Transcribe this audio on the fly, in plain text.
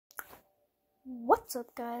What's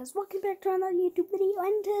up, guys? Welcome back to another YouTube video,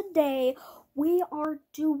 and today we are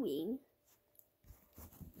doing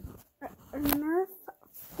a Nerf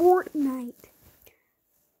Fortnite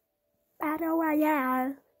Battle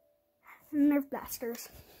Royale Nerf blasters.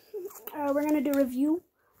 We're gonna do a review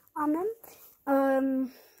on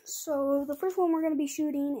them. So the first one we're gonna be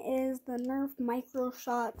shooting is the Nerf Micro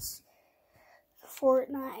Shots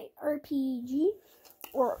Fortnite RPG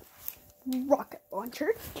or rocket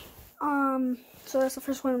launcher. So that's the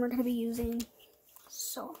first one we're going to be using.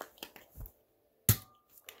 So,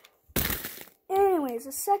 anyways,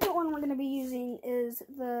 the second one we're going to be using is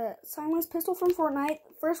the silenced pistol from Fortnite.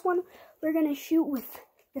 First one, we're going to shoot with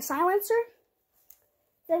the silencer,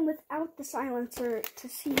 then without the silencer to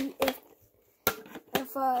see if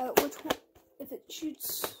it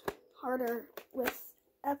shoots harder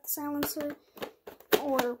without the silencer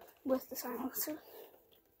or with the silencer.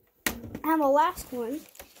 And the last one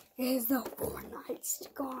is the Fortnite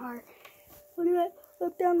scar. Look at that.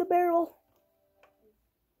 Look down the barrel.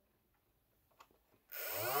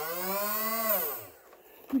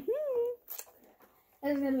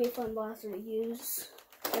 It's going to be a fun blaster to use,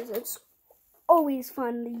 because it's always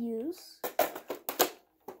fun to use.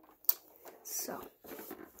 So,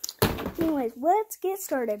 anyways, let's get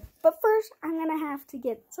started. But first, I'm going to have to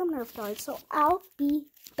get some Nerf darts, so I'll be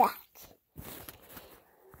back.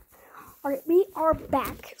 Alright, we are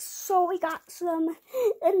back. So we got some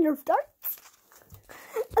Nerf darts.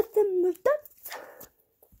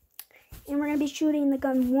 And we're going to be shooting the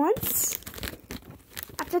gun once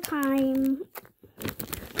at a time.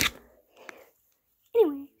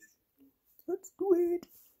 Anyways, let's do it.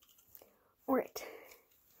 Alright.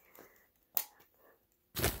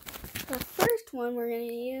 The first one we're going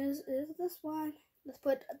to use is this one. Let's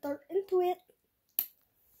put a dart into it.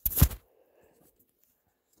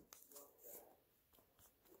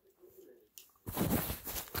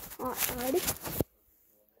 Alrighty,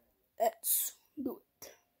 let's do it.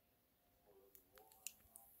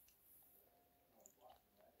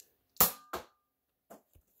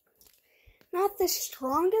 Not the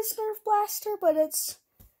strongest Nerf blaster, but it's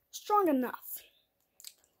strong enough.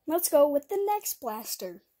 Let's go with the next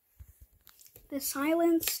blaster. The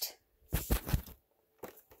silenced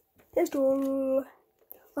pistol.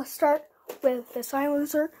 Let's start with the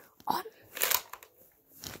silencer on.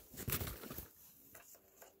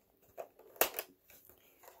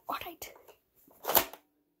 Alright.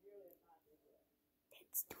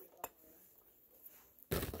 Let's do it.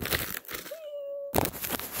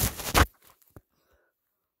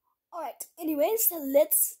 Alright, anyways,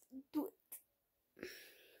 let's do it.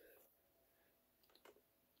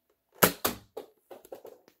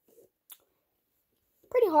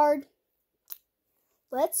 Pretty hard.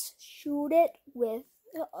 Let's shoot it with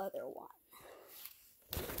the other one.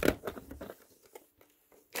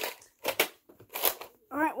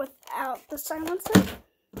 Alright, without the silencer,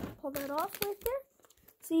 pull that off right there.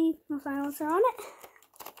 See, no silencer on it.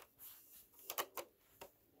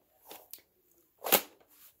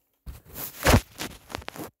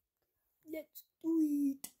 Let's do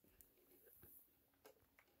it.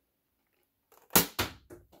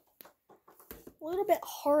 A little bit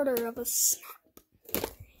harder of a snap.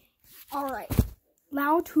 Alright,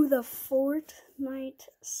 now to the Fortnite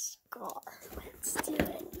scar. Let's do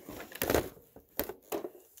it.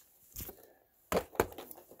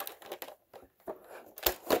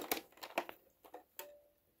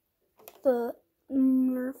 The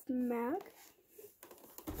Nerf mag.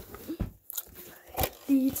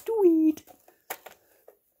 Let's do it.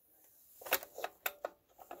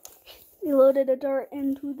 We loaded a dart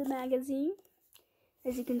into the magazine.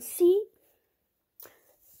 As you can see,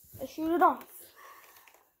 I shoot it off.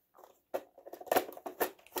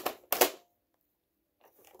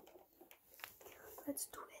 Let's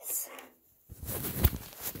do this.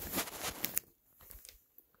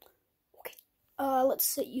 Let's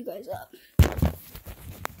set you guys up.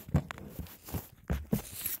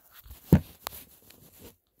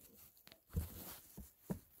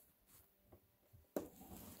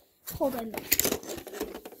 Hold on.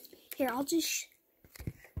 Here, I'll just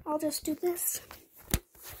do this.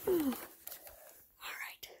 All right.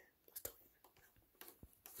 Let's do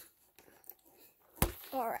it.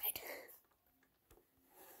 All right.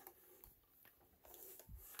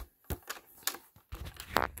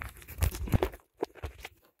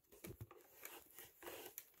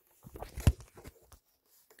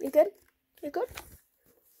 You good? You good?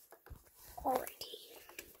 Alrighty.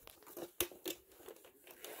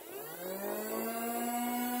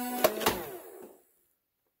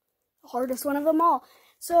 The hardest one of them all.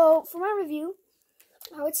 So, for my review,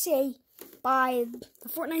 I would say buy the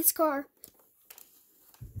Fortnite scar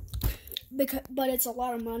but it's a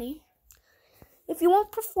lot of money. If you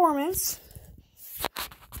want performance,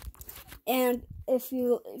 and if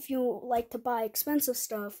you like to buy expensive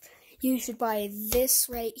stuff, you should buy this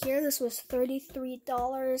right here. This was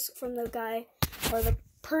 $33 from the guy or the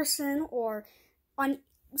person, or on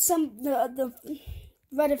the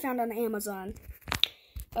Reddit found on Amazon.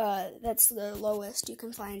 That's the lowest you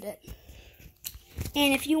can find it.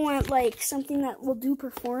 And if you want like something that will do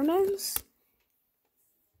performance,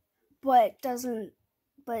 but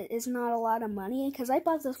is not a lot of money, because I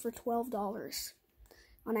bought this for $12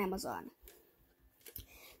 on Amazon.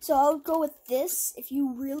 So I'll go with this if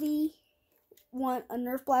you really want a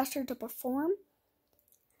Nerf blaster to perform.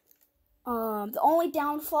 The only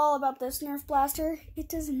downfall about this Nerf blaster, it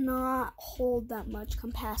does not hold that much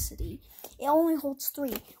capacity. It only holds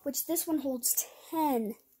 3, which this one holds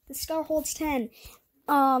 10. The Scar holds 10.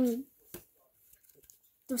 The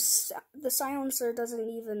silencer doesn't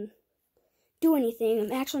even do anything.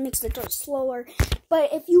 It actually makes the dart slower.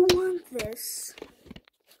 But if you want this,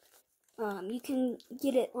 you can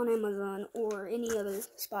get it on Amazon or any other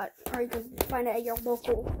spot, or you can find it at your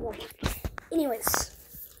local Walmart. Anyways,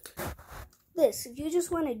 this, if you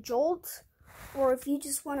just want a jolt, or if you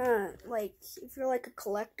just want to, like, if you're like a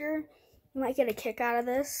collector, you might get a kick out of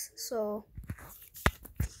this. So,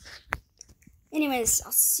 anyways,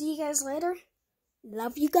 I'll see you guys later.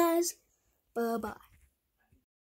 Love you guys. Bye-bye.